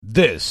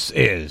This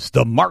is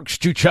the Mark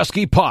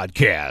Struczewski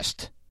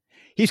Podcast.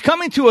 He's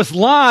coming to us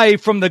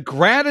live from the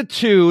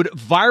Gratitude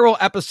Viral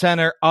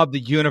Epicenter of the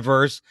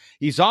Universe.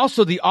 He's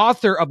also the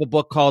author of a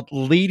book called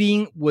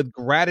Leading with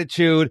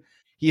Gratitude.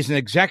 He's an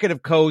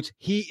executive coach.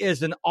 He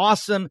is an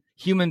awesome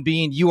human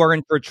being. You are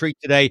in for a treat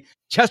today.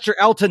 Chester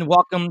Elton,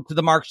 welcome to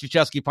the Mark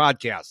Struczewski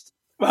Podcast.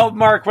 Well,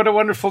 Mark, what a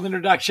wonderful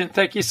introduction.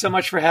 Thank you so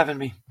much for having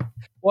me.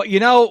 Well,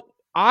 you know,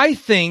 I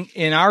think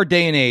in our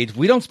day and age,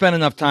 we don't spend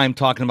enough time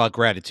talking about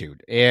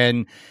gratitude.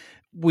 And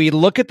we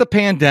look at the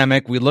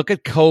pandemic, we look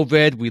at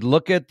COVID, we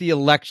look at the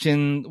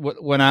election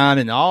went on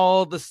and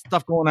all the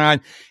stuff going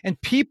on,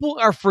 and people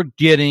are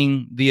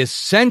forgetting the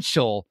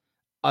essentialism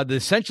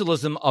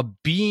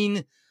of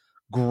being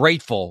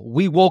grateful.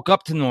 We woke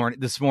up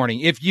this morning.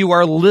 If you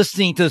are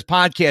listening to this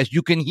podcast,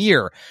 you can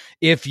hear.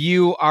 If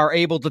you are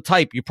able to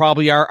type, you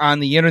probably are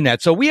on the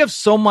internet. So we have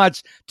so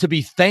much to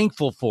be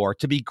thankful for,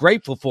 to be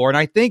grateful for. And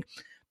I think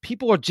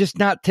people are just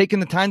not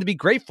taking the time to be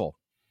grateful.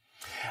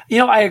 You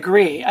know, I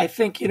agree. I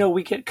think,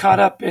 we get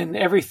caught up in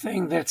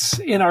everything that's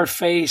in our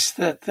face,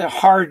 the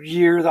hard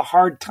year, the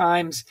hard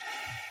times.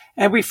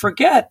 And we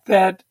forget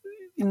that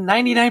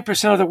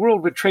 99% of the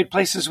world would trade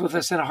places with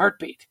us in a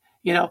heartbeat.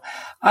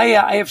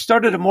 I have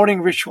started a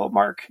morning ritual,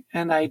 Mark,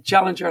 and I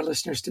challenge our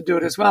listeners to do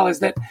it as well, is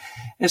that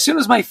as soon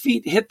as my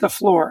feet hit the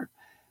floor,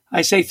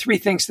 I say three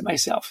things to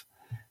myself: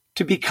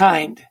 to be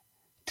kind,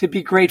 to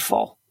be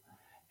grateful,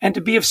 and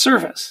to be of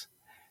service.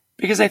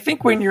 Because I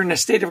think when you're in a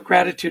state of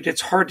gratitude, it's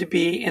hard to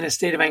be in a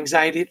state of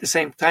anxiety at the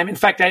same time. In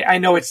fact, I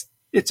know it's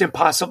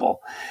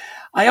impossible.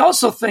 I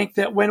also think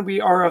that when we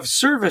are of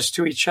service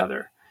to each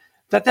other,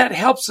 that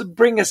helps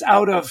bring us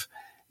out of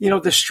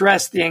the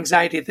stress, the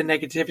anxiety, the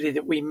negativity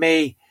that we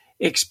may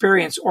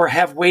experience or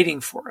have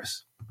waiting for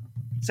us.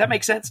 Does that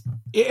make sense?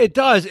 It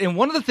does. And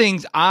one of the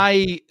things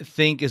I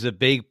think is a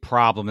big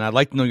problem, and I'd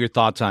like to know your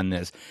thoughts on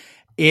this,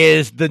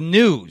 is the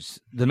news.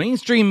 The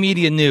mainstream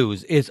media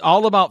news is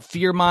all about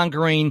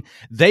fear-mongering.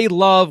 They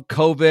love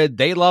COVID.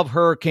 They love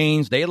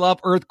hurricanes. They love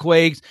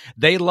earthquakes.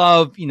 They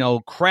love,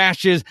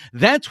 crashes.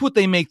 That's what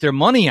they make their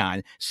money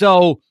on.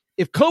 So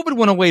if COVID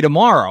went away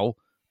tomorrow,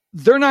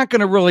 they're not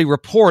going to really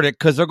report it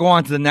because they'll go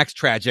on to the next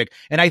tragedy.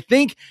 I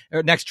think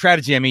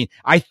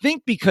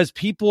because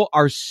people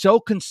are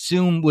so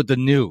consumed with the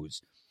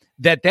news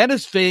that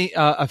is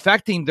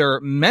affecting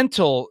their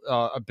mental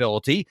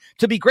ability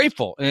to be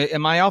grateful.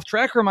 Am I off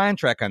track or am I on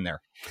track on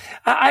there?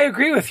 I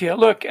agree with you.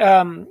 Look,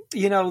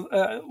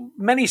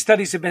 many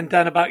studies have been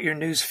done about your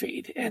news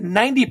feed, and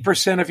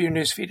 90% of your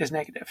news feed is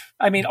negative.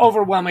 I mean,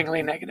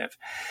 overwhelmingly negative.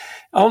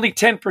 Only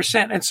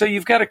 10%. And so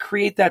you've got to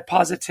create that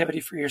positivity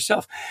for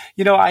yourself.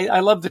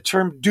 I love the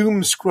term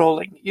doom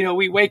scrolling.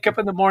 We wake up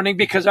in the morning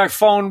because our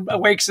phone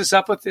wakes us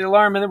up with the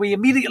alarm, and then we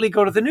immediately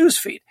go to the news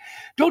feed.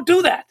 Don't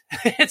do that.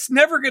 It's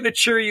never going to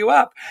cheer you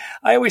up.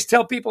 I always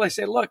tell people, I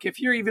say, look, if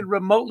you're even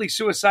remotely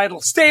suicidal,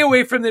 stay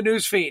away from the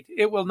news feed.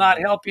 It will not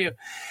help you.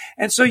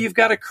 And so you've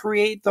got to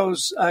create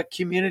those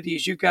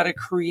communities. You've got to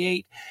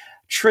create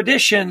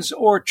traditions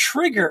or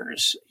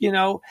triggers,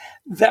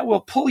 that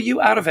will pull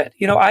you out of it.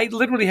 I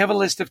literally have a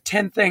list of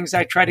 10 things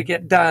I try to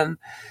get done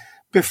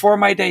before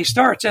my day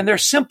starts. And they're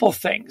simple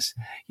things.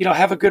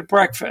 Have a good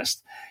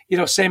breakfast,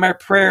 say my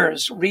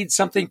prayers, read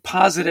something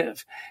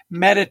positive,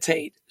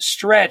 meditate,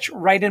 stretch,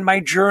 write in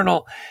my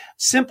journal,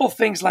 simple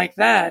things like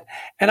that.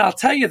 And I'll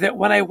tell you that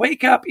when I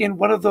wake up in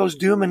one of those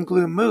doom and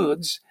gloom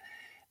moods,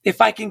 if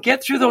I can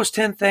get through those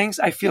 10 things,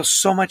 I feel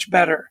so much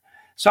better.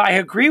 So I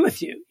agree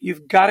with you.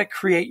 You've got to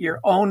create your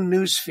own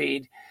news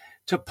feed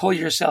to pull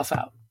yourself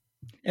out.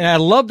 And I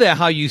love that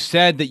how you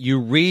said that you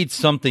read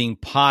something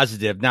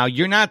positive. Now,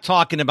 you're not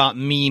talking about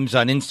memes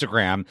on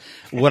Instagram.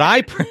 What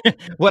I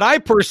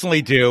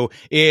personally do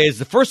is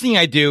the first thing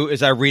I do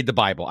is I read the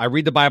Bible. I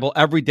read the Bible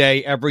every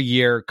day, every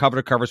year, cover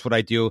to cover is what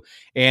I do.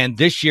 And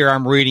this year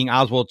I'm reading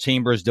Oswald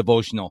Chambers'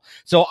 devotional.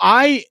 So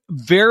I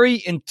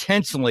very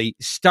intentionally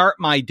start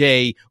my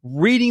day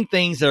reading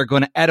things that are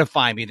going to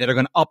edify me, that are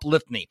going to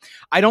uplift me.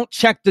 I don't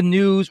check the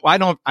news.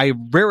 I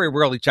very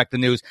rarely check the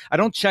news. I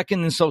don't check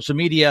in social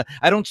media.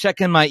 I don't check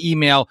in my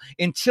email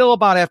until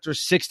about after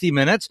 60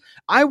 minutes.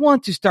 I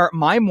want to start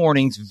my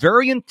mornings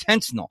very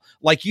intentional.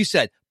 Like you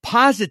said,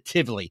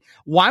 positively.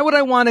 Why would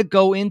I want to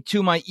go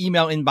into my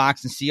email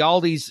inbox and see all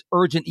these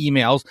urgent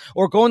emails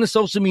or go into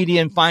social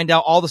media and find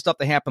out all the stuff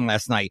that happened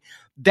last night?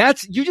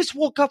 You just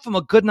woke up from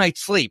a good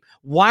night's sleep.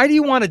 Why do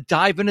you want to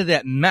dive into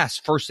that mess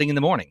first thing in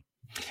the morning?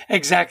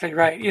 Exactly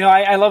right.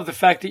 I love the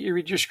fact that you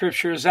read your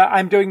scriptures.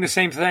 I'm doing the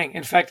same thing.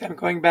 In fact, I'm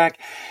going back.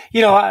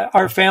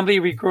 Our family,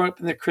 we grew up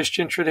in the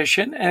Christian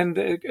tradition,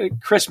 and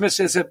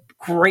Christmas is a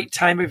great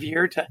time of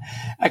year to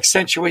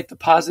accentuate the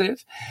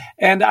positive.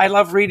 And I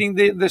love reading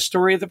the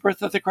story of the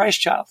birth of the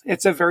Christ child.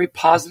 It's a very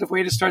positive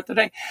way to start the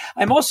day.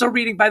 I'm also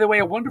reading, by the way,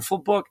 a wonderful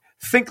book,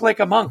 Think Like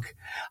a Monk.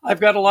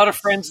 I've got a lot of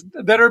friends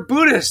that are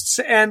Buddhists,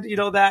 and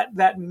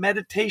that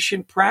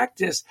meditation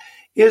practice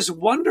is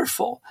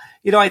wonderful.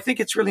 I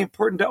think it's really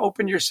important to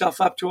open yourself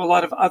up to a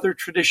lot of other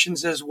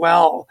traditions as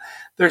well.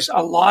 There's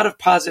a lot of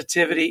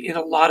positivity in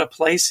a lot of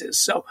places.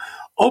 So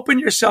open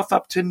yourself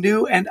up to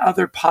new and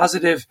other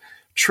positive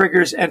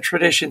triggers and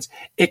traditions.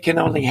 It can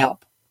only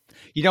help.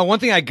 You know, one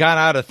thing I got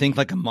out of Think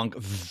Like a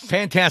Monk,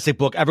 fantastic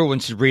book, everyone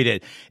should read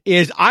it,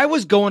 is I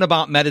was going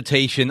about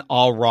meditation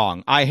all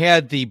wrong. I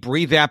had the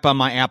breathe app on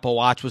my Apple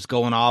Watch was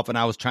going off, and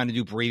I was trying to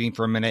do breathing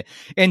for a minute.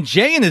 And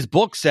Jay in his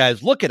book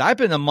says, look, I've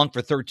been a monk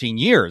for 13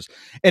 years,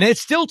 and it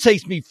still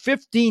takes me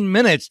 15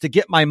 minutes to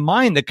get my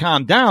mind to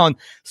calm down.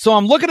 So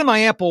I'm looking at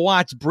my Apple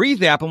Watch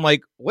breathe app. I'm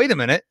like, wait a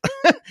minute.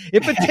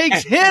 If it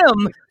takes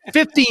him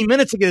 15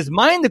 minutes to get his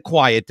mind to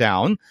quiet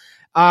down,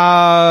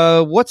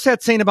 what's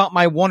that saying about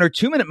my 1 or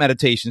 2 minute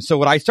meditation? So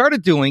what I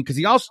started doing, because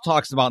he also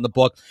talks about in the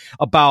book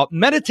about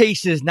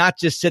meditation is not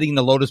just sitting in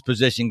the lotus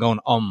position going,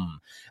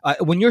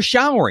 when you're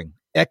showering,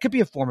 that could be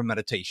a form of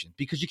meditation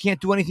because you can't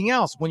do anything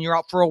else. When you're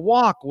out for a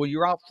walk, when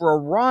you're out for a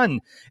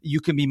run, you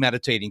can be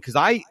meditating. Because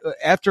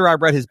after I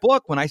read his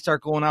book, when I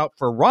start going out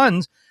for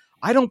runs,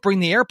 I don't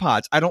bring the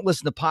AirPods. I don't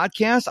listen to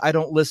podcasts. I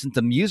don't listen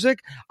to music.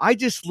 I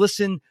just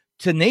listen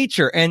to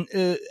nature. And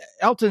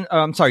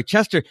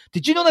Chester,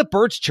 did you know that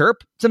birds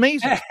chirp? It's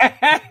amazing.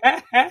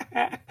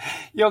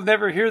 You'll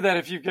never hear that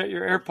if you've got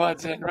your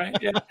AirPods in, right?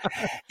 Yeah.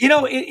 You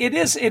know, it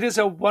is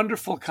a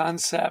wonderful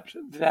concept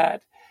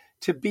that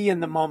to be in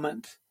the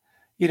moment.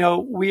 You know,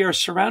 we are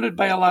surrounded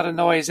by a lot of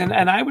noise, and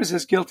I was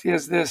as guilty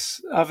of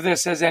this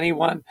as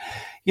anyone.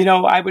 You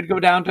know, I would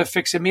go down to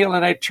fix a meal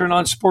and I'd turn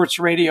on sports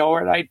radio,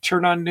 or I'd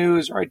turn on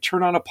news, or I'd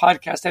turn on a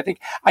podcast. I think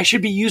I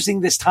should be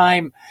using this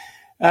time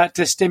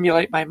to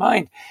stimulate my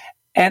mind.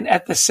 And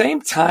at the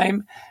same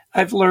time,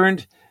 I've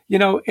learned, you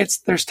know,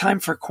 there's time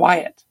for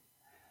quiet.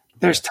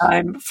 There's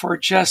time for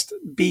just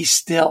be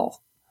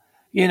still,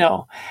 you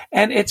know.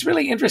 And it's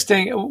really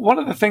interesting. One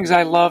of the things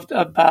I loved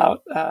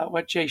about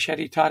what Jay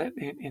Shetty taught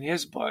in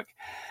his book,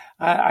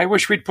 I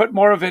wish we'd put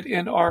more of it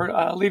in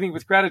our Leading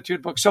with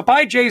Gratitude book. So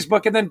buy Jay's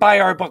book and then buy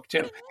our book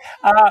too.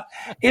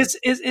 Is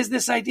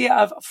this idea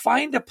of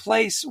find a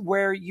place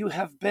where you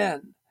have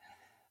been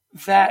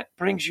that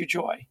brings you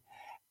joy.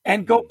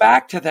 And go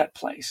back to that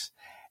place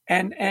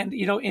and,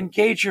 you know,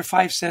 engage your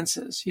five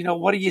senses. You know,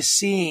 what are you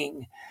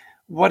seeing?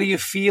 What are you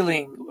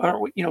feeling?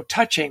 Or, you know,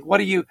 touching?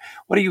 What are you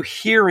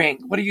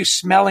hearing? What are you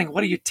smelling?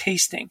 What are you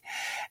tasting?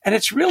 And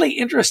it's really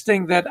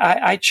interesting that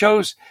I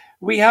chose,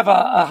 we have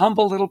a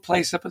humble little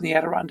place up in the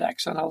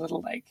Adirondacks on a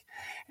little lake.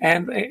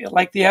 And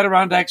like the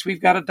Adirondacks,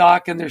 we've got a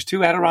dock and there's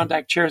 2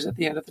 Adirondack chairs at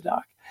the end of the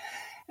dock.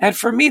 And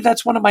for me,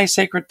 that's one of my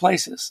sacred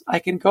places. I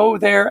can go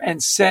there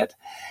and sit.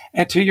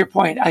 And to your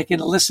point, I can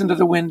listen to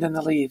the wind and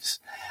the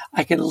leaves.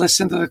 I can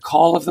listen to the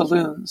call of the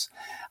loons.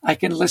 I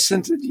can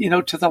listen to, you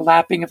know, to the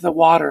lapping of the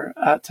water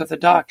to the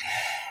dock.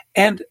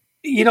 And,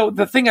 you know,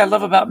 the thing I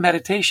love about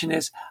meditation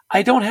is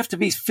I don't have to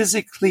be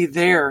physically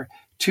there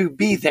to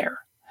be there.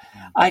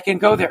 I can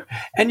go there.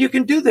 And you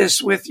can do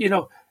this with, you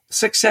know,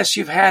 success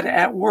you've had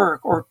at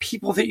work or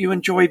people that you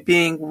enjoy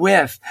being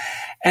with,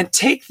 and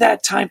take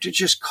that time to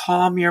just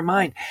calm your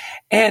mind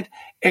and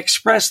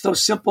express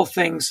those simple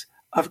things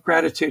of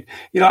gratitude.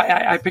 You know,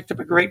 I picked up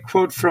a great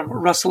quote from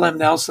Russell M.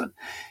 Nelson.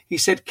 He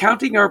said,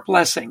 counting our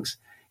blessings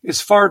is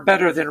far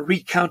better than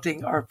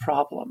recounting our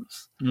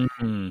problems.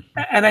 Mm-hmm.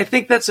 And I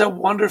think that's a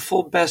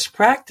wonderful best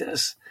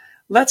practice.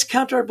 Let's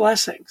count our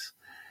blessings.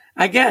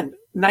 Again,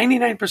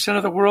 99%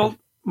 of the world,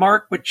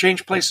 Mark, would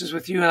change places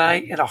with you and I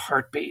in a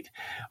heartbeat.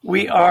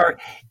 We are,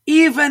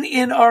 even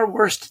in our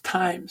worst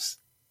times,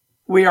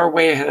 we are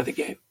way ahead of the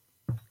game.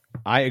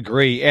 I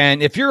agree.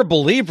 And if you're a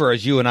believer,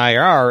 as you and I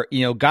are,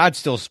 you know, God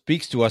still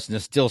speaks to us in a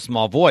still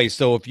small voice.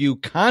 So if you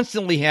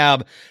constantly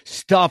have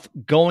stuff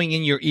going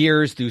in your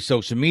ears through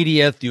social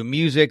media, through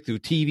music, through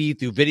TV,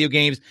 through video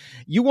games,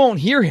 you won't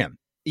hear him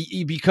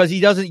because he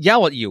doesn't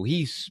yell at you.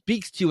 He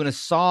speaks to you in a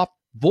soft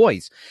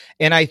voice.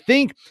 And I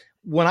think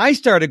when I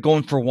started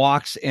going for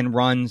walks and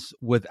runs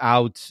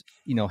without,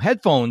 you know,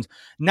 headphones,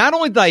 not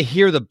only did I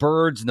hear the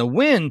birds and the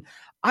wind,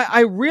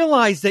 I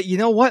realized that, you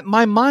know what,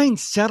 my mind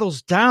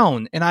settles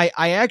down and I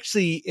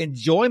actually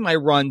enjoy my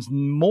runs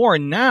more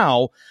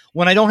now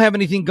when I don't have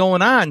anything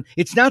going on.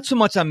 It's not so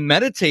much I'm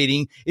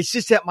meditating. It's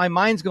just that my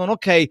mind's going,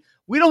 okay,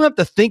 we don't have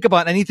to think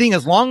about anything.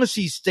 As long as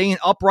she's staying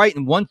upright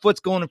and one foot's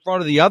going in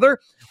front of the other,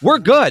 we're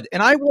good.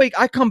 And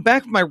I come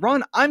back from my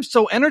run, I'm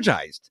so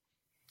energized.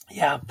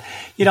 Yeah.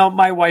 You know,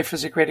 my wife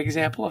is a great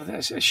example of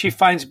this. She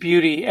finds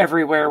beauty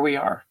everywhere we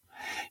are.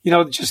 You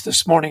know, just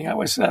this morning I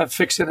was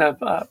fixing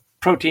a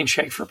protein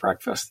shake for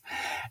breakfast.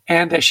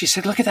 And she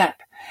said, look at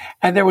that.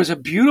 And there was a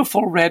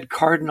beautiful red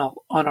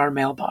cardinal on our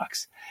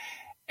mailbox.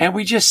 And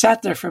we just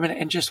sat there for a minute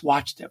and just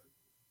watched him.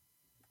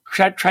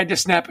 Tried to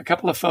snap a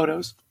couple of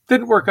photos.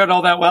 Didn't work out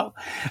all that well.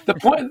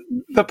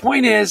 The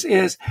point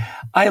is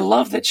I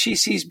love that she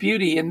sees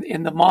beauty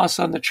in the moss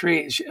on the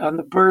trees, on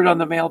the bird on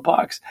the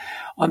mailbox,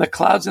 on the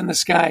clouds in the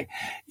sky.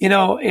 You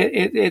know,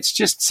 it's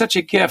just such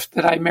a gift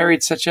that I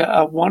married such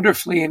a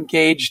wonderfully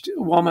engaged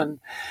woman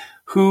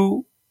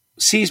who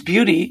sees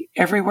beauty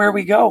everywhere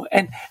we go.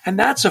 And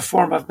that's a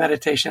form of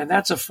meditation. And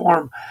that's a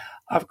form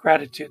of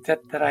gratitude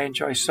that I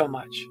enjoy so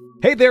much.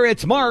 Hey there,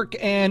 it's Mark,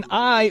 and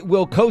I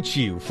will coach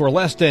you for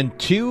less than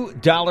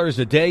 $2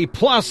 a day,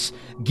 plus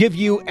give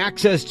you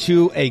access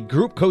to a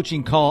group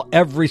coaching call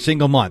every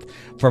single month.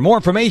 For more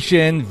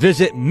information,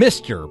 visit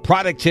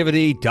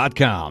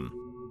MrProductivity.com.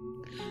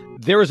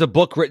 There was a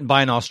book written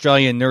by an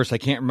Australian nurse. I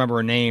can't remember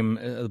her name.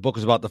 The book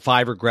was about the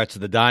 5 regrets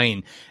of the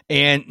dying.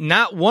 And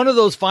not one of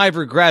those 5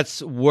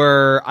 regrets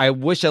were, I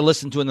wish I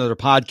listened to another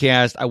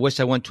podcast. I wish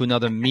I went to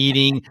another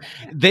meeting.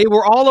 They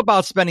were all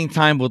about spending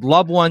time with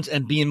loved ones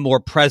and being more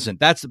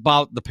present. That's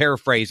about the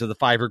paraphrase of the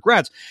 5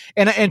 regrets.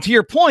 And to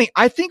your point,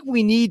 I think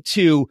we need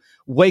to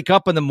wake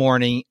up in the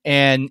morning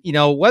and,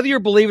 whether you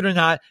believe it or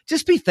not,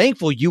 just be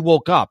thankful you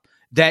woke up.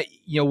 That,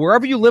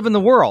 wherever you live in the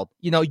world,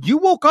 you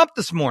woke up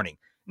this morning.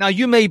 Now,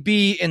 you may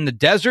be in the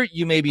desert,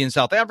 you may be in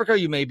South Africa,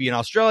 you may be in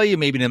Australia, you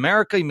may be in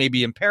America, you may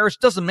be in Paris. It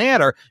doesn't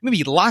matter. You may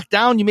be locked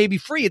down, you may be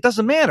free. It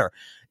doesn't matter.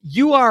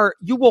 You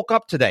woke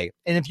up today.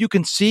 And if you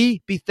can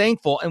see, be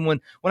thankful. And when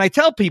I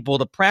tell people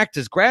to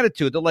practice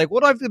gratitude, they're like,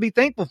 what do I have to be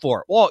thankful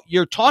for? Well,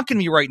 you're talking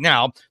to me right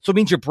now. So it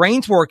means your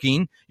brain's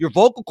working, your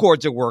vocal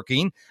cords are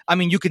working. I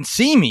mean, you can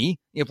see me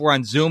if we're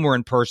on Zoom or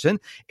in person.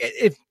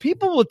 If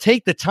people will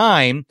take the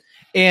time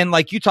and,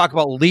 like you talk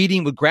about,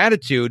 leading with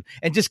gratitude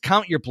and just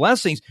count your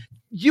blessings,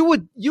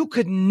 you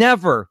could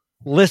never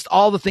list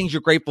all the things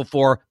you're grateful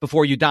for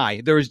before you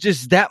die. There is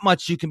just that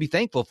much you can be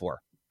thankful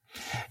for.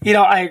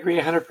 I agree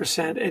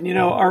 100%. And,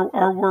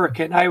 our work,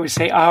 and I always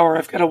say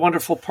I've got a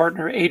wonderful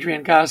partner,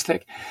 Adrian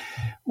Gostic.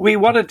 We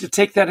wanted to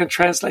take that and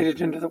translate it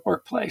into the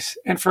workplace.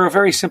 And for a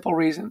very simple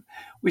reason,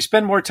 we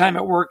spend more time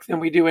at work than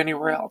we do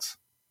anywhere else.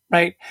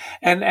 Right.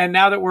 And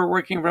now that we're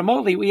working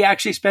remotely, we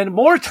actually spend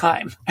more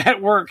time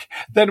at work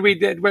than we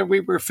did when we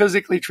were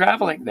physically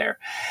traveling there.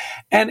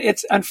 And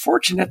it's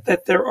unfortunate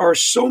that there are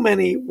so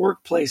many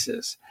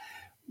workplaces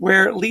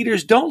where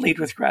leaders don't lead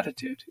with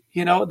gratitude.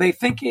 They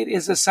think it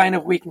is a sign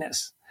of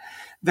weakness,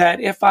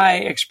 that if I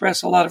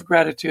express a lot of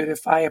gratitude,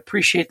 if I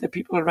appreciate the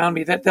people around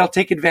me, that they'll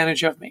take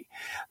advantage of me,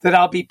 that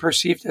I'll be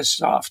perceived as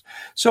soft.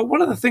 So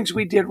one of the things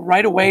we did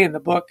right away in the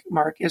book,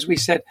 Mark, is we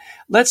said,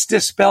 let's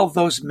dispel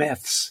those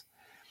myths.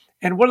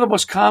 And one of the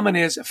most common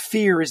is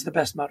fear is the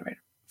best motivator.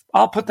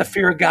 I'll put the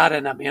fear of God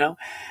in them,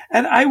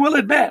 And I will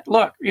admit,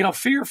 look,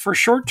 fear for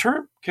short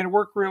term can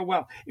work real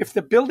well. If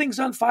the building's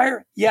on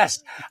fire,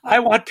 yes,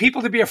 I want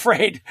people to be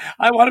afraid.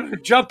 I want them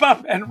to jump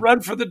up and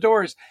run for the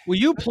doors. Will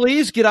you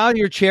please get out of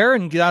your chair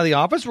and get out of the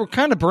office? We're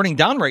kind of burning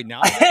down right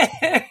now.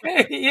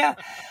 Yeah.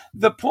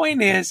 The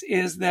point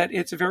is that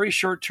it's very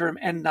short term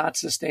and not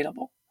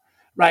sustainable.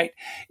 Right.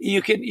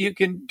 You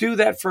can do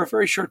that for a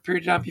very short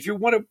period of time. If you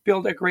want to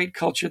build a great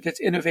culture that's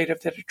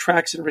innovative, that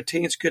attracts and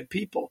retains good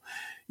people,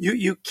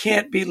 you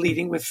can't be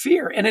leading with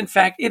fear. And in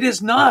fact, it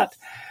is not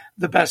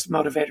the best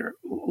motivator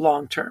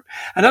long term.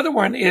 Another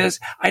one is,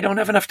 I don't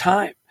have enough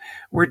time.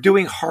 We're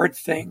doing hard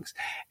things.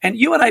 And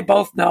you and I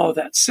both know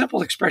that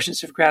simple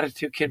expressions of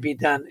gratitude can be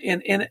done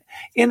in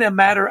a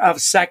matter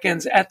of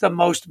seconds, at the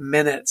most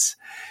minutes.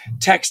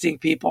 Texting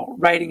people,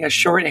 writing a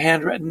short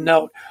handwritten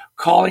note,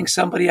 calling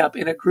somebody up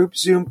in a group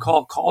Zoom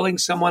call, calling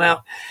someone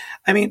out.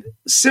 I mean,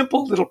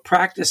 simple little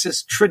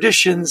practices,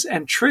 traditions,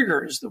 and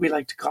triggers that we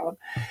like to call them,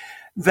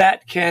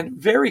 that can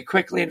very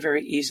quickly and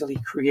very easily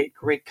create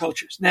great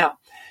cultures. Now,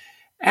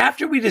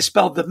 after we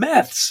dispelled the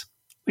myths,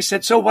 we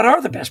said, so what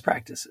are the best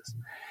practices?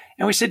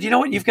 And we said, you know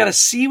what? You've got to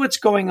see what's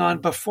going on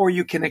before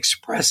you can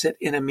express it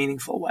in a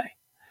meaningful way.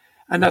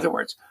 In other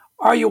words,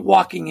 are you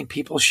walking in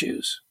people's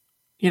shoes?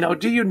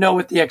 Do you know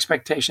what the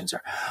expectations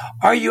are?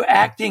 Are you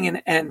acting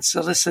and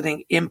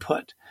soliciting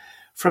input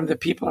from the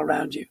people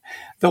around you?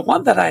 The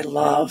one that I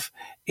love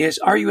is,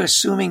 are you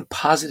assuming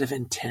positive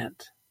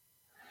intent?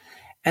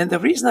 And the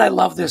reason I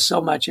love this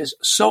so much is,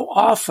 so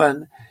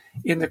often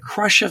in the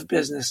crush of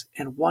business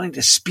and wanting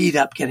to speed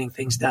up getting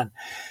things done,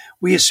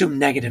 we assume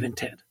negative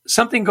intent.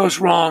 Something goes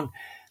wrong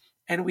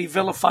and we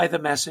vilify the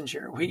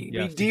messenger. We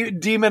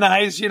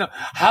demonize,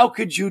 how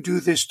could you do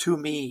this to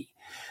me?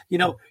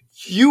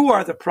 You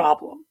are the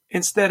problem,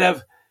 instead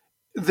of,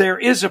 there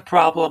is a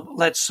problem,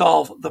 let's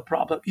solve the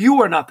problem.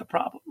 You are not the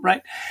problem,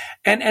 right?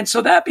 And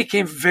so that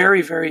became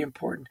very, very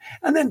important.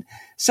 And then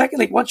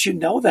secondly, once you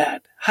know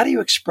that, how do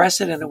you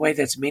express it in a way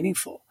that's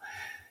meaningful?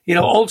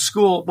 Old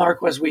school,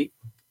 Mark, was we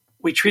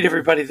treat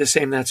everybody the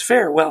same, that's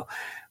fair. Well,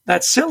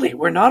 that's silly.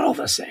 We're not all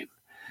the same.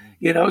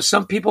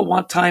 Some people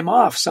want time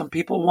off. Some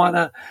people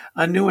want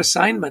a new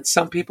assignment.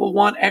 Some people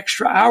want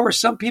extra hours.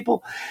 Some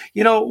people,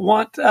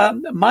 want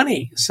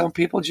money. Some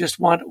people just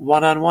want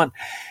one-on-one.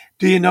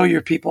 Do you know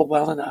your people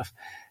well enough?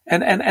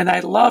 And I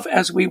love,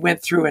 as we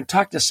went through and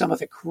talked to some of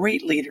the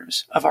great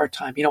leaders of our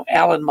time,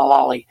 Alan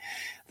Mulally,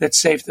 that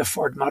saved the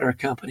Ford Motor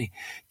Company,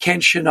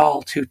 Ken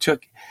Chenault, who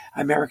took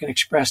American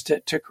Express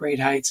to great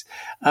heights,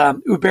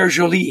 Hubert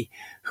Joly,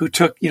 who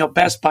took,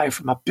 Best Buy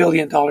from $1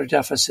 billion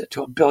deficit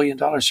to $1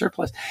 billion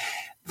surplus.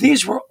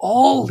 These were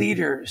all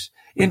leaders.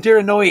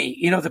 Indira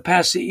Nooyi, the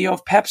past CEO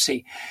of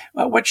Pepsi,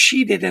 what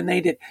she did and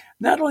they did,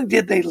 not only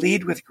did they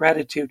lead with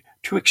gratitude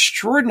to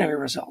extraordinary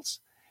results,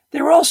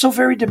 they were also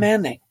very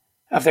demanding.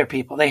 of their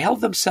people. They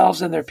held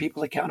themselves and their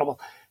people accountable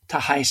to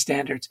high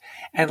standards.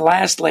 And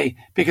lastly,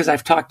 because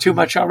I've talked too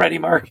much already,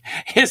 Mark,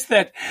 is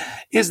that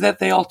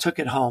they all took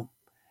it home.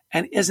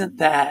 And isn't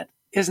that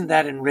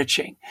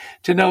enriching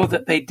to know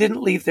that they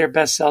didn't leave their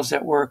best selves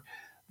at work?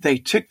 They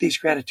took these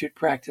gratitude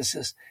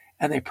practices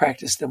and they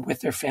practiced them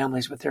with their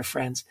families, with their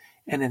friends,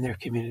 and in their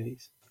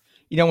communities.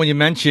 You know, when you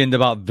mentioned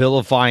about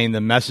vilifying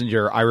the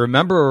messenger, I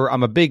remember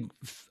I'm a big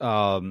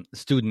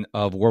student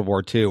of World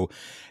War II,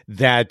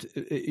 that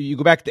you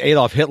go back to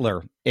Adolf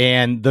Hitler,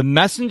 and the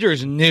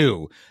messengers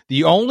knew.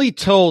 They only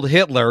told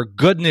Hitler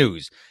good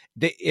news.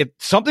 If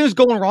something was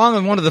going wrong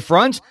on one of the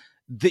fronts,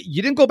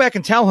 you didn't go back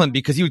and tell him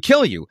because he would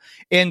kill you.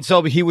 And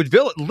so he would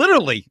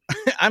literally,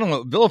 I don't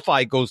know,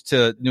 vilify goes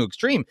to a new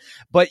extreme,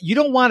 but you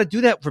don't want to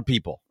do that for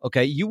people.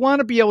 Okay. You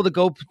want to be able to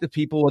go to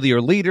people, whether you're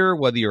a leader,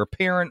 whether you're a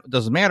parent, it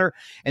doesn't matter,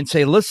 and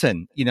say,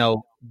 listen,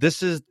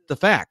 this is the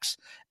facts,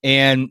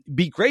 and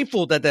be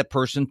grateful that that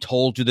person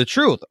told you the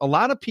truth. A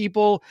lot of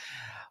people,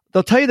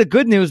 they'll tell you the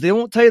good news. They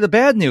won't tell you the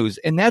bad news.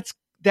 And that's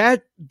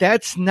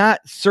not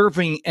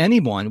serving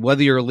anyone,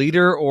 whether you're a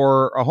leader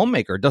or a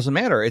homemaker. It doesn't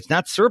matter. It's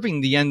not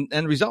serving the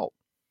end result.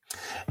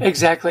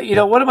 Exactly.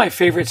 One of my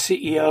favorite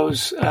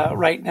CEOs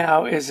right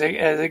now is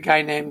a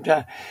guy named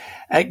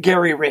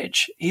Gary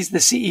Ridge. He's the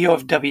CEO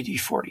of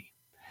WD-40.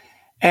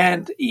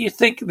 And you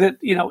think that,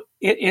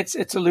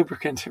 it's a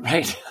lubricant,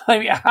 right? I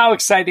mean, how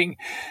exciting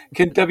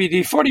can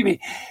WD-40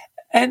 be?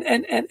 And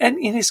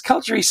in his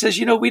culture, he says,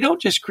 we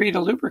don't just create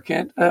a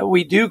lubricant.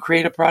 We do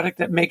create a product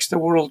that makes the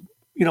world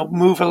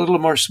move a little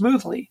more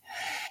smoothly.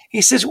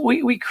 He says,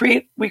 we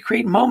create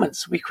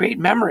moments, we create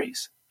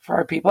memories for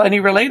our people. And he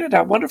related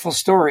a wonderful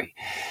story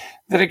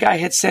that a guy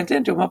had sent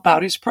in to him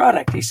about his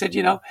product. He said,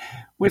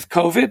 with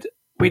COVID,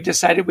 we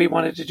decided we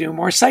wanted to do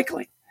more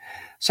cycling.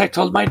 So I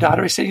told my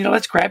daughter, I said,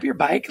 let's grab your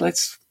bike,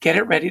 let's get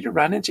it ready to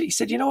run. And he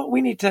said, what,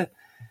 we need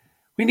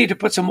to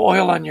put some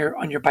oil on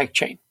your bike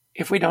chain.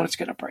 If we don't, it's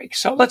going to break.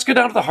 So let's go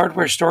down to the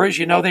hardware stores.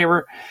 They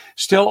were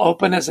still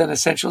open as an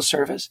essential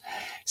service.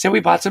 So we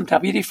bought some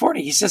WD-40.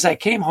 He says, I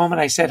came home and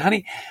I said,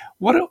 honey,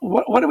 what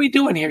are we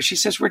doing here? She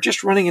says, we're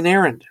just running an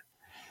errand.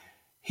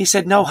 He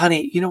said, no,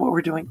 honey, you know what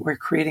we're doing? We're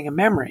creating a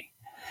memory.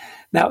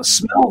 Now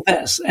smell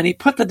this. And he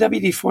put the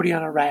WD-40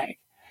 on a rag.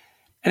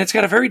 And it's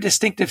got a very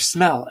distinctive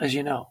smell, as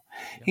you know.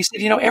 He said,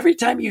 every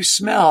time you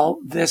smell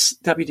this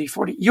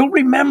WD-40, you'll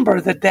remember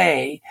the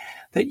day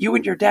that you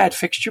and your dad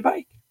fixed your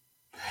bike.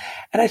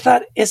 And I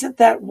thought, isn't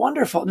that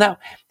wonderful? Now,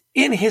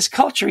 in his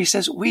culture, he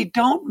says, we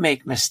don't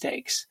make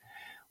mistakes.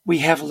 We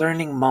have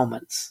learning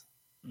moments.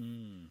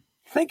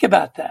 Think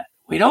about that.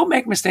 We don't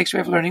make mistakes. We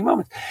have learning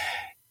moments.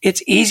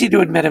 It's easy to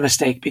admit a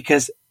mistake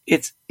because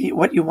it's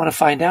what you want to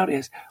find out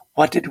is,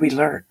 what did we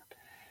learn?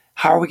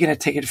 How are we going to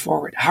take it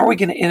forward? How are we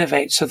going to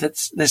innovate so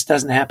that this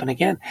doesn't happen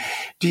again?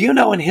 Do you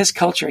know in his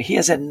culture, he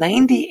has a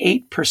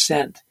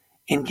 98%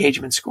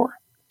 engagement score?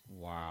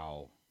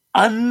 Wow.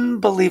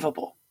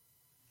 Unbelievable.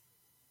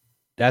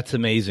 That's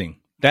amazing.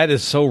 That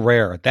is so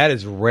rare. That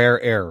is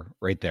rare air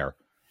right there.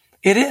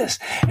 It is.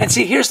 And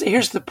see, here's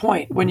the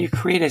point. When you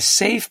create a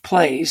safe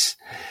place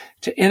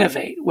to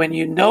innovate, when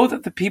you know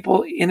that the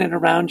people in and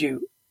around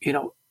you,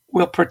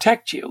 will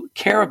protect you,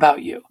 care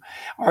about you,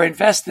 are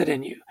invested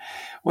in you.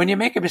 When you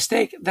make a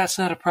mistake, that's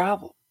not a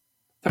problem.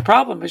 The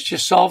problem is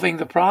just solving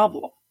the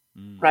problem,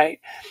 right?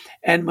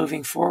 And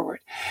moving forward.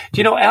 Do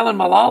you know Alan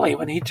Mulally,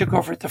 when he took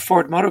over at the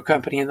Ford Motor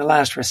Company in the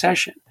last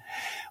recession,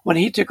 when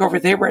he took over,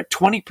 they were at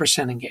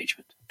 20%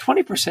 engagement.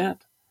 20%.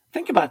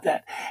 Think about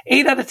that.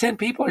 8 out of 10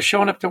 people are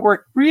showing up to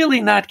work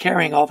really not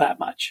caring all that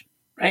much,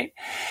 right?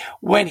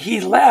 When he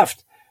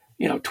left,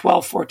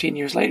 12, 14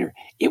 years later,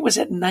 it was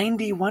at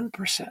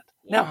 91%.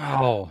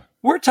 Now,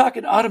 We're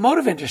talking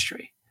automotive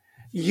industry,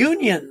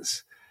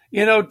 unions,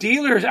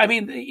 dealers. I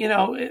mean,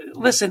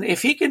 listen,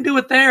 if he can do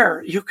it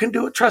there, you can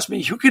do it. Trust me,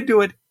 you can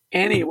do it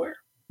anywhere.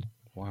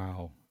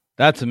 Wow.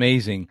 That's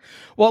amazing.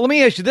 Well, let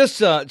me ask you this,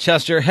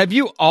 Chester. Have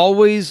you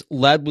always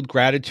led with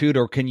gratitude,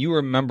 or can you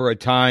remember a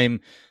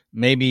time,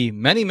 maybe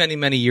many, many,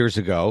 many years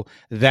ago,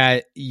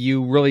 that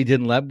you really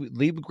didn't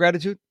lead with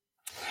gratitude?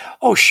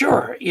 Oh,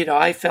 sure.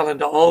 I fell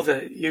into all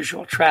the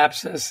usual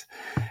traps as,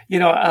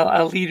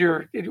 a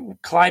leader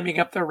climbing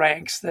up the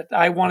ranks, that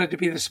I wanted to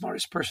be the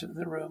smartest person in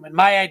the room. And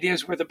my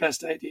ideas were the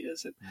best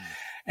ideas.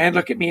 And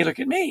look at me.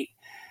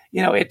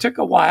 It took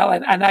a while.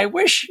 And I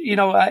wish,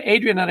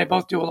 Adrian and I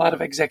both do a lot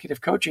of executive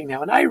coaching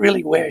now. And I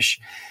really wish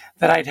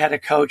that I'd had a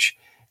coach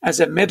as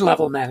a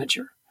mid-level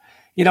manager.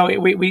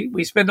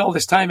 We spend all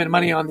this time and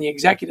money on the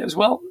executives.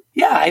 Well,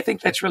 yeah, I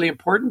think that's really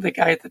important. The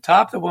guy at the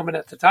top, the woman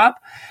at the top,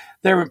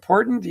 they're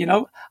important.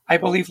 I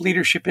believe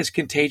leadership is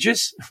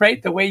contagious,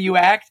 right? The way you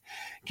act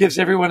gives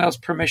everyone else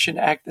permission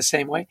to act the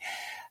same way.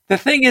 The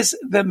thing is,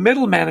 the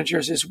middle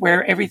managers is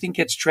where everything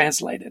gets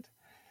translated.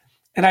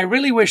 And I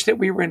really wish that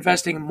we were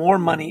investing more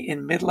money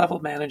in mid-level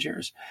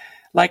managers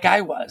like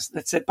I was,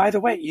 that said, by the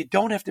way, you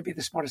don't have to be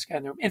the smartest guy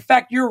in the room. In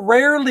fact, you're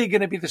rarely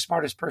going to be the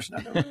smartest person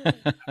in the room,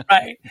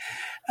 right?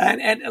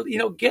 And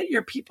get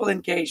your people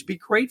engaged. Be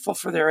grateful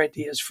for their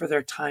ideas, for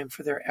their time,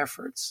 for their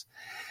efforts.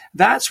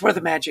 That's where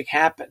the magic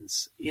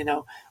happens.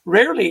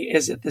 Rarely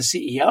is it the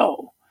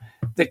CEO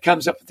that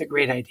comes up with the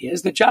great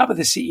ideas. The job of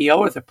the CEO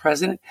or the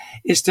president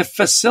is to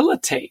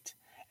facilitate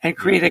and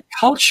create a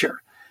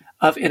culture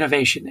of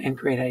innovation and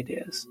great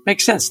ideas.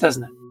 Makes sense,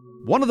 doesn't it?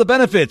 One of the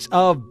benefits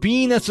of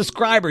being a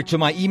subscriber to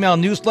my email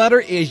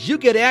newsletter is you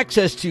get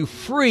access to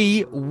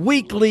free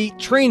weekly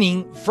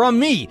training from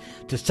me.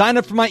 To sign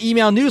up for my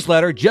email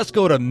newsletter, just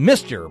go to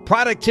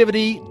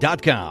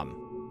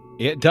MrProductivity.com.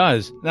 It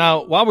does.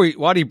 Now,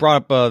 while you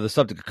brought up the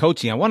subject of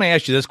coaching, I want to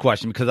ask you this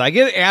question because I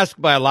get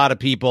asked by a lot of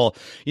people,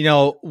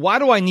 why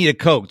do I need a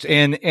coach?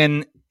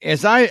 And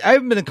as I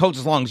haven't been a coach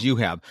as long as you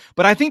have,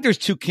 but I think there's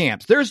two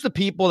camps. There's the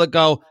people that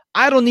go,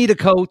 I don't need a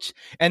coach.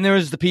 And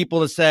there's the people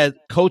that said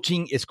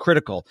coaching is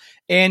critical.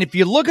 And if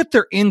you look at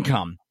their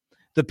income,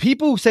 the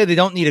people who say they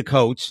don't need a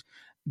coach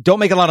don't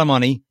make a lot of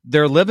money.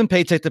 They're living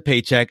paycheck to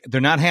paycheck.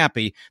 They're not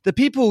happy. The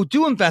people who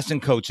do invest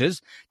in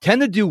coaches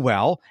tend to do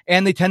well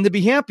and they tend to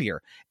be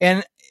happier.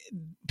 And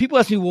people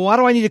ask me, well, why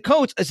do I need a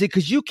coach? I say,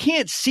 because you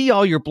can't see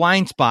all your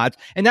blind spots.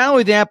 And not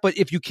only that, but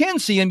if you can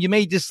see them, you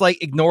may just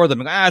ignore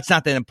them. It's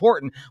not that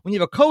important. When you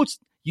have a coach,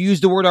 you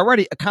used the word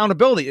already,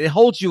 accountability. It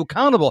holds you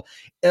accountable.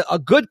 A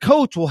good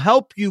coach will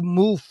help you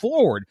move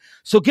forward.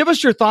 So give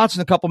us your thoughts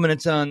in a couple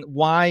minutes on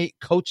why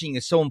coaching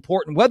is so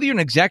important, whether you're an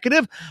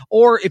executive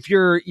or if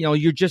you're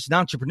just an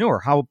entrepreneur,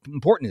 how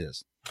important it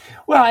is.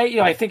 Well,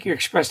 I think you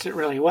expressed it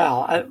really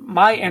well.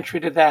 My entry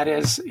to that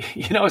is,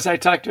 as I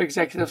talk to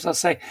executives, I'll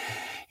say,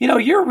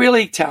 you're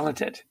really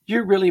talented.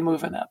 You're really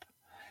moving up.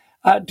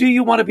 Do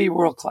you want to be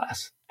world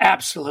class?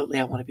 Absolutely,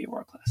 I want to be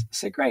world class. I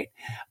say, great.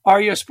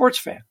 Are you a sports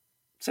fan?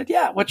 I said,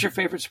 yeah. What's your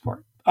favorite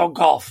sport? Oh,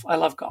 golf. I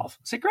love golf.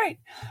 I said, great.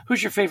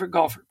 Who's your favorite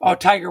golfer? Oh,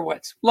 Tiger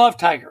Woods. Love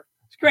Tiger.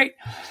 It's great.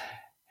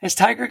 Has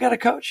Tiger got a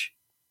coach?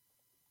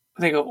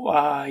 They go,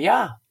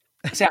 yeah.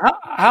 I say,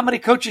 how many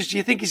coaches do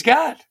you think he's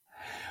got?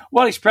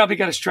 Well, he's probably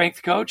got a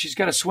strength coach. He's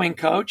got a swing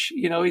coach.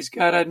 He's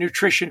got a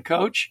nutrition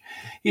coach.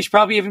 He's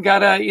probably even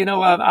got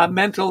a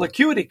mental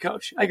acuity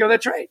coach. I go,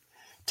 that's right.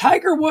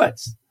 Tiger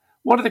Woods,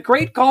 one of the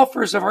great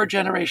golfers of our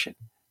generation.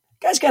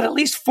 Guy's got at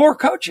least 4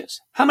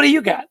 coaches. How many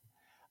you got?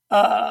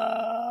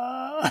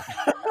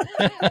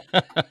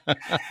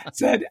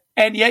 Said,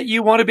 and yet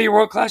you want to be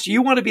world class.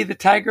 You want to be the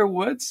Tiger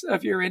Woods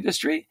of your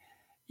industry.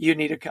 You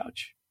need a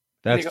coach.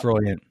 That's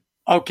brilliant.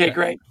 Okay,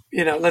 great.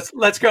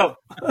 Let's go.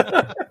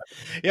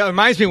 Yeah, it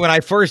reminds me when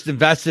I first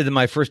invested in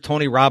my first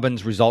Tony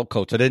Robbins result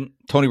coach.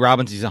 Tony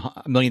Robbins, he's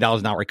 $1 million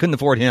an hour. I couldn't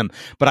afford him,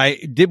 but I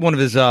did one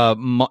of his,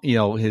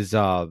 his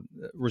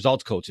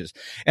results coaches.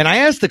 And I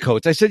asked the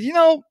coach, I said,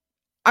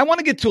 I want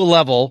to get to a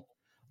level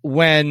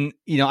when,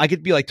 I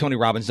could be like Tony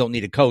Robbins, don't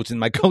need a coach.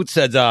 And my coach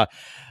said,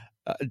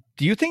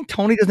 do you think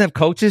Tony doesn't have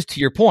coaches? To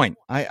your point.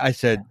 I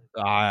said,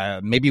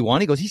 maybe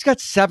one. He goes, he's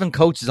got 7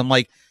 coaches. I'm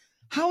like,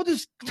 how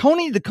does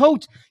Tony, the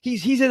coach,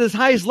 he's at his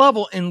highest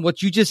level in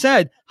what you just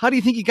said. How do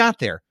you think he got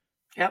there?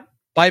 Yep.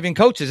 By having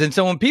coaches. And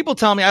so when people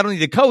tell me I don't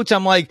need a coach,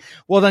 I'm like,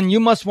 well, then you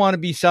must want to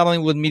be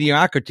settling with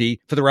mediocrity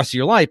for the rest of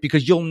your life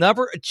because you'll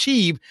never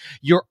achieve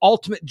your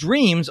ultimate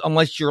dreams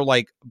unless you're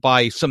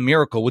by some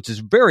miracle, which is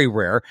very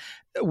rare,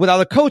 without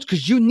a coach,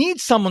 because you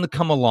need someone to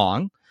come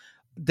along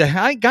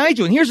to guide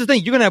you. And here's the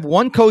thing. You're going to have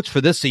one coach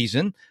for this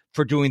season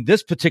for doing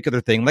this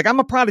particular thing. I'm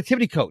a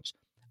productivity coach.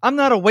 I'm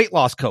not a weight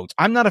loss coach.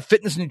 I'm not a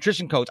fitness and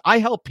nutrition coach. I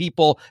help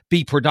people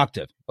be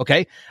productive.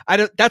 Okay.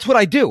 That's what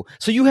I do.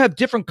 So you have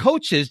different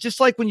coaches, just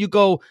like when you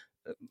go,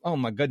 oh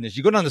my goodness,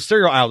 you go down the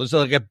cereal aisle. There's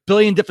a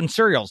billion different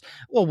cereals.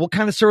 Well, what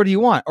kind of cereal do you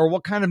want? Or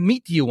what kind of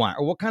meat do you want?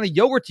 Or what kind of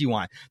yogurt do you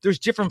want? There's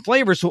different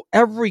flavors. So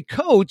every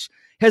coach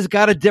has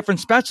got a different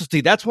specialty.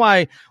 That's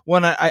why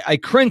when I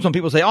cringe when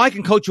people say, oh, I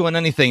can coach you on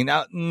anything.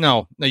 Now,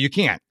 no, you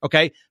can't.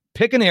 Okay.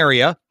 Pick an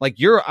area like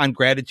you're on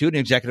gratitude and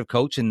executive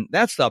coach and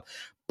that stuff.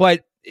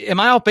 But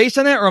am I off base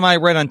on that or am I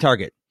right on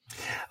target?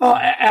 Oh,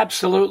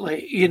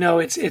 absolutely.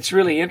 It's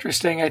really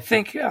interesting. I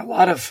think a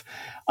lot of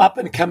up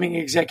and coming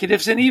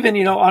executives and even,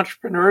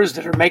 entrepreneurs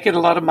that are making a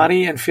lot of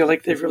money and feel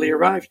like they've really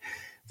arrived,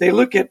 they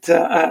look at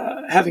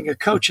having a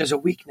coach as a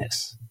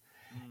weakness.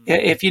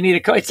 If you need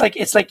a coach,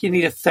 it's like you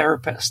need a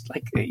therapist.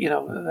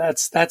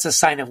 That's a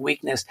sign of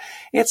weakness.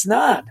 It's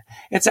not.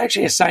 It's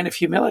actually a sign of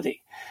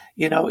humility.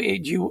 Are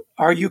you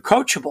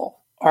coachable?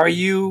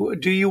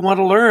 Do you want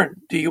to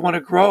learn? Do you want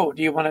to grow?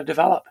 Do you want to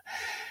develop?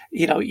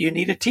 You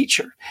need a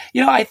teacher.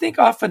 I think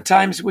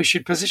oftentimes we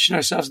should position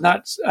ourselves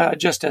not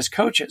just as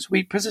coaches.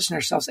 We position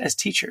ourselves as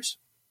teachers.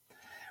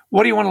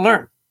 What do you want to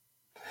learn?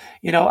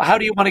 How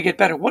do you want to get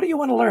better? What do you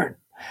want to learn?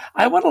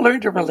 I want to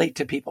learn to relate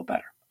to people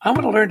better. I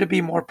want to learn to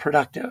be more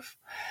productive.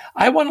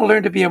 I want to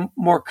learn to be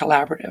more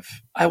collaborative.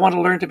 I want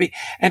to learn to be,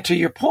 and to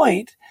your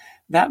point,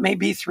 that may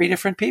be 3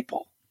 different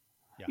people.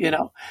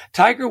 Yeah.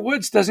 Tiger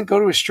Woods doesn't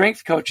go to a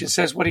strength coach and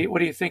says, what do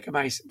you think of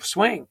my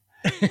swing?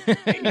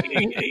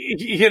 The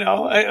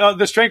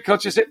strength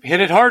coach said,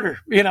 hit it harder,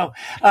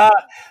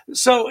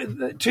 So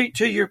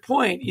to your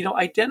point,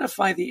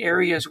 identify the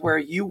areas where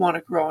you want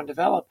to grow and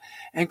develop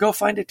and go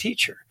find a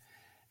teacher,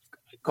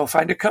 go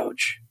find a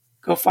coach,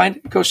 go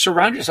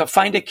surround yourself,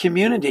 find a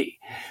community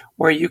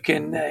where you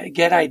can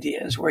get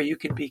ideas, where you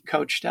can be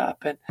coached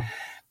up. And,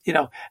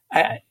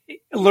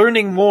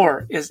 learning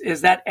more,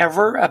 is that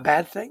ever a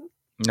bad thing?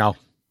 No,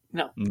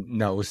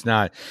 it's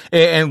not.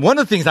 And one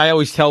of the things I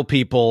always tell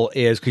people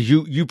is, because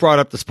you brought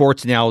up the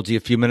sports analogy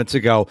a few minutes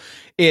ago,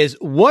 is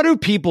what do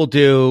people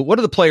do? What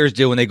do the players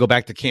do when they go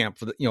back to camp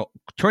for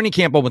training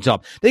camp opens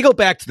up? They go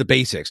back to the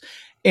basics.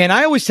 And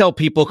I always tell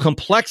people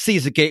complexity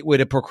is a gateway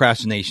to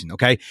procrastination.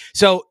 Okay.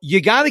 So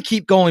you got to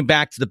keep going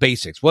back to the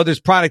basics, whether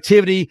it's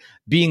productivity,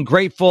 being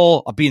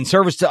grateful, being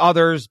service to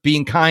others,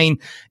 being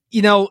kind.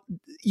 You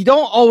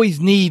don't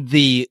always need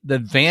the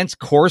advanced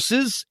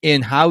courses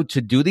in how to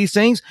do these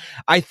things.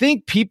 I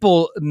think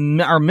people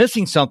are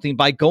missing something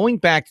by going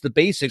back to the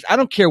basics. I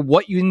don't care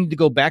what you need to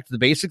go back to the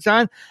basics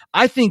on.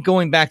 I think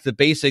going back to the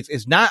basics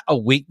is not a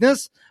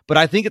weakness, but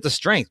I think it's a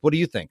strength. What do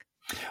you think?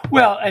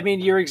 Well, I mean,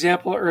 your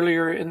example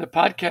earlier in the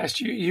podcast,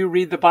 you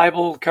read the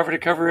Bible cover to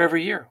cover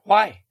every year.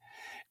 Why?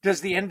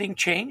 Does the ending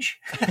change?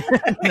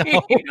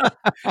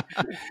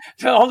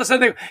 So all of a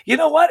sudden, you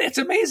know what? It's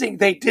amazing.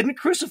 They didn't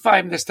crucify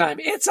him this time.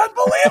 It's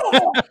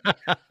unbelievable.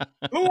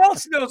 Who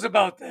else knows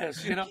about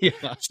this? Yeah.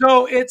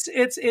 So it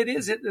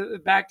is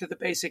back to the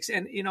basics.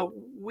 And,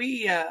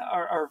 we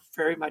are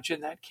very much in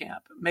that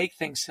camp. Make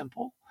things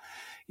simple.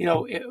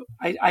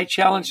 I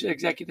challenge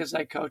executives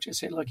I coach. I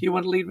say, look, you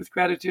want to lead with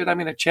gratitude? I'm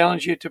going to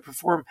challenge you to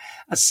perform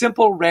a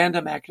simple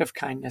random act of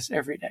kindness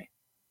every day.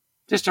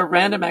 Just a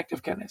random act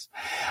of kindness.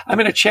 I'm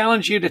going to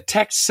challenge you to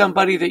text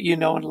somebody that you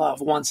know and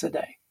love once a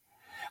day.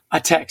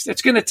 A text.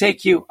 It's going to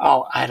take you,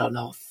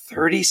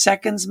 30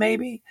 seconds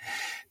maybe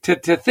to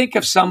think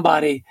of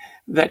somebody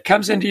that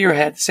comes into your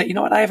head. Say, you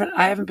know what? I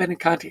haven't been in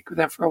contact with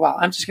them for a while.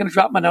 I'm just going to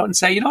drop my note and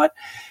say, you know what?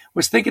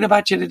 Was thinking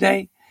about you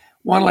today.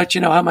 Want to let you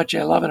know how much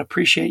I love and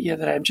appreciate you,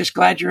 that I'm just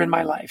glad you're in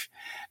my life.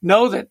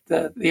 Know that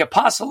the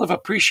apostle of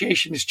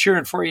appreciation is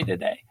cheering for you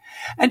today.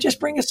 And just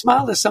bring a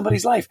smile to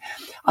somebody's life.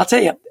 I'll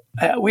tell you,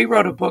 we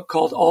wrote a book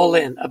called All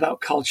In about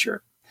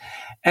culture.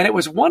 And it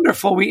was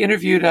wonderful. We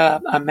interviewed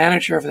a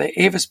manager of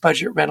the Avis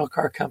Budget Rental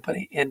Car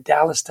Company in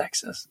Dallas,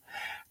 Texas,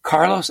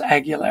 Carlos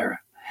Aguilera.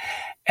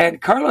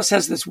 And Carlos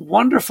has this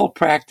wonderful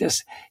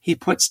practice. He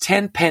puts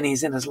 10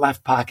 pennies in his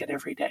left pocket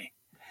every day.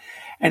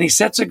 And he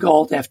sets a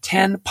goal to have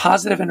 10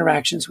 positive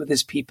interactions with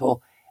his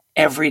people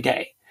every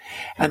day.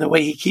 And the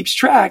way he keeps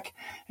track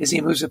is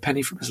he moves a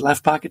penny from his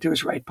left pocket to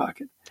his right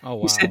pocket. Oh,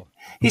 wow.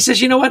 He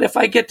says, you know what? If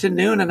I get to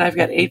noon and I've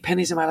got 8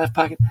 pennies in my left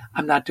pocket,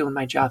 I'm not doing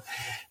my job.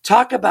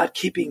 Talk about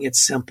keeping it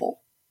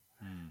simple.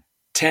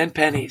 10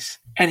 pennies.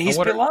 And he's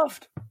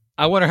beloved.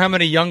 I wonder how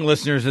many young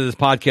listeners of this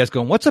podcast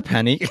going, what's a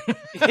penny?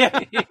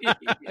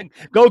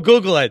 Go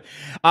Google it.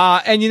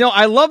 And,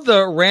 I love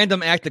the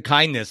random act of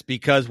kindness,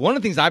 because one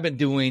of the things I've been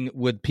doing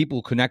with people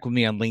who connect with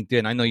me on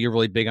LinkedIn, I know you're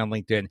really big on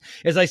LinkedIn,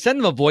 is I send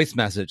them a voice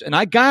message. And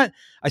I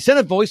sent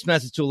a voice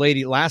message to a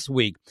lady last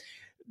week.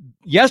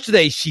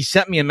 Yesterday, she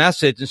sent me a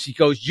message and she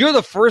goes, you're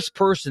the first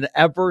person that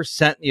ever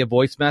sent me a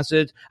voice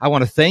message. I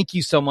want to thank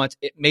you so much.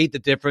 It made the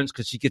difference,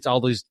 because she gets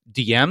all these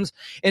DMs.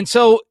 And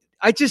so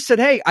I just said,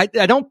 hey, I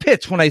don't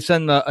pitch when I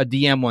send a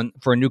DM one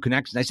for a new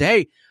connection. I say,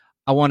 hey,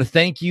 I want to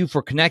thank you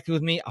for connecting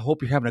with me. I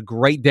hope you're having a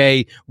great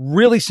day.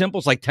 Really simple.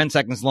 It's like 10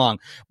 seconds long,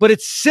 but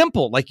it's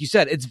simple. Like you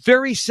said, it's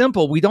very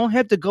simple. We don't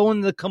have to go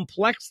into the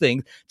complex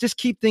things. Just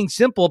keep things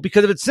simple,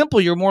 because if it's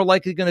simple, you're more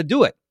likely going to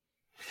do it.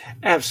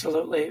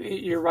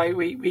 Absolutely. You're right.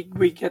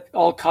 We get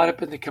all caught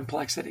up in the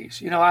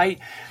complexities. I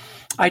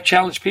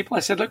challenge people. I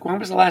said, look, when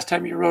was the last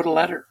time you wrote a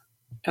letter?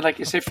 And like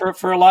you say,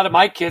 for a lot of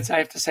my kids, I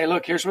have to say,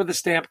 look, here's where the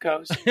stamp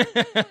goes.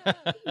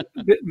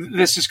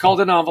 This is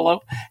called an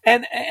envelope.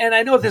 And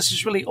I know this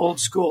is really old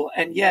school,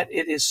 and yet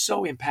it is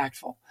so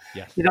impactful.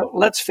 Yes.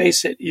 Let's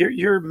face it,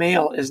 your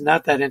mail is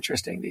not that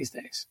interesting these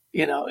days.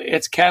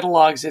 It's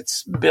catalogs,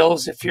 it's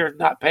bills if you're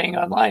not paying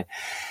online.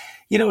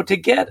 To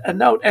get a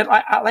note. And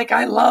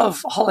I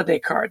love holiday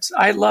cards.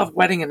 I love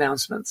wedding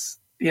announcements,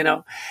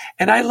 and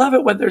I love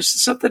it when there's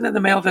something in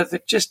the mail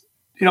that just,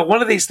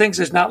 one of these things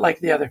is not like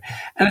the other.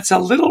 And it's a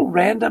little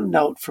random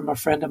note from a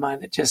friend of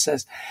mine that just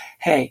says,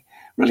 hey,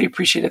 really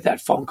appreciated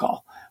that phone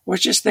call. We're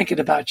just thinking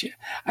about you.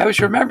 I was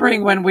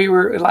remembering when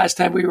last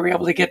time we were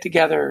able to get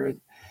together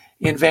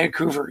in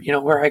Vancouver,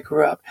 where I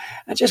grew up.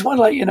 I just want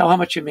to let you know how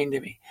much you mean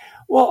to me.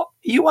 Well,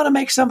 you want to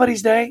make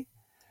somebody's day?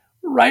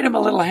 Write him a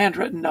little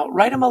handwritten note.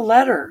 Write him a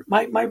letter.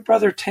 My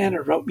brother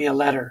Tanner wrote me a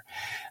letter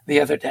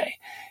the other day.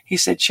 He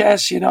said,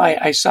 Chess,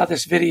 I saw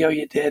this video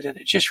you did, and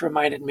it just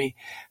reminded me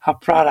how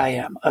proud I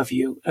am of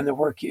you and the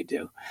work you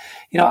do.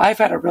 I've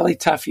had a really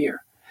tough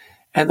year.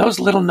 And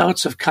those little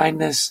notes of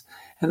kindness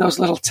and those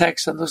little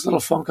texts and those little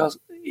phone calls,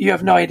 you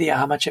have no idea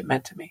how much it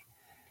meant to me.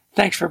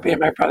 Thanks for being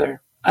my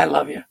brother. I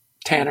love you.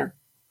 Tanner.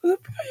 Are you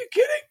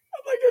kidding?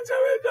 I'm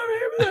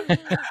my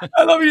goodness,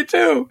 I love you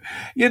too.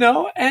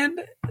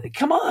 And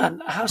come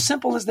on, how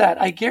simple is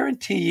that? I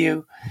guarantee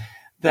you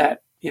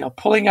that,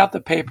 pulling out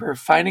the paper,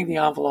 finding the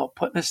envelope,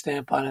 putting a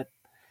stamp on it,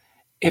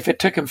 if it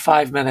took him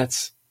 5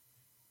 minutes,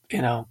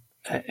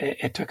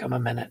 it took him a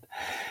minute.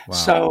 Wow.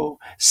 So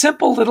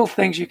simple little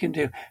things you can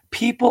do.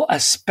 People,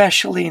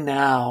 especially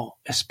now,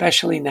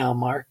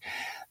 Mark,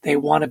 they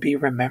want to be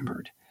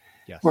remembered.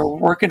 Yes. We're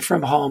working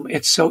from home.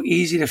 It's so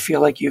easy to feel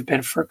like you've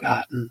been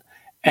forgotten.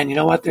 And you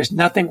know what? There's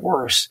nothing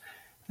worse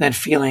than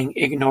feeling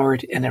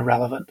ignored and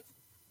irrelevant.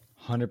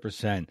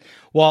 100%.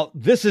 Well,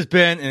 this has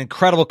been an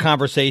incredible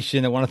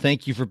conversation. I want to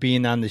thank you for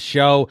being on the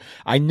show.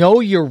 I know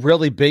you're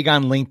really big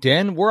on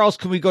LinkedIn. Where else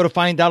can we go to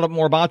find out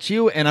more about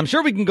you? And I'm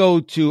sure we can go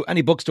to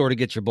any bookstore to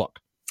get your book.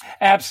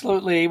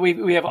 Absolutely.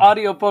 We have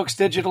audiobooks,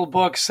 digital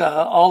books,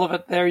 all of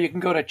it there. You can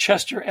go to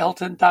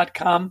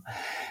chesterelton.com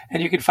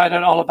and you can find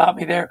out all about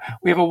me there.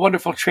 We have a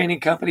wonderful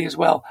training company as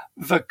well,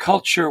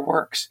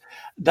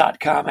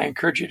 thecultureworks.com. I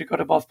encourage you to go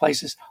to both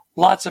places.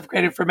 Lots of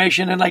great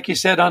information. And like you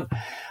said, on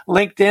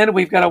LinkedIn,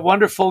 we've got a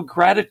wonderful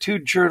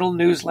gratitude journal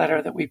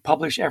newsletter that we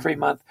publish every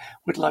month.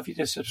 We'd love you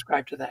to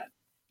subscribe to that.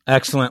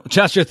 Excellent.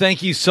 Chester,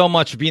 thank you so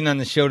much for being on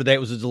the show today. It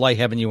was a delight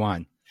having you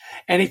on.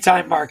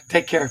 Anytime, Mark.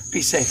 Take care.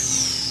 Be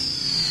safe.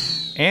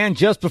 And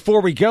just before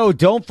we go,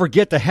 don't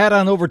forget to head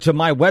on over to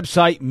my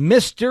website,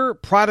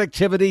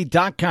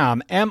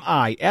 MrProductivity.com,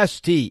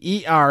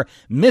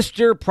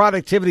 MISTER,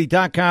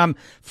 MrProductivity.com.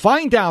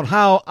 Find out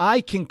how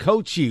I can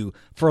coach you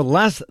for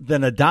less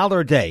than $1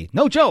 a day.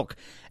 No joke.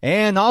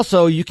 And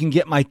also, you can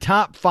get my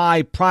top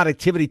 5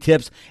 productivity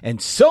tips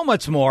and so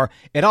much more.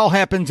 It all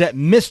happens at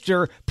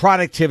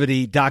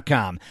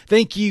MrProductivity.com.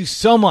 Thank you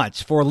so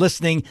much for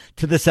listening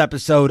to this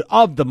episode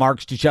of the Mark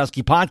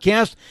Struczewski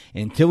Podcast.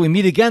 Until we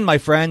meet again, my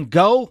friend,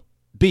 go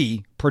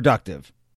be productive.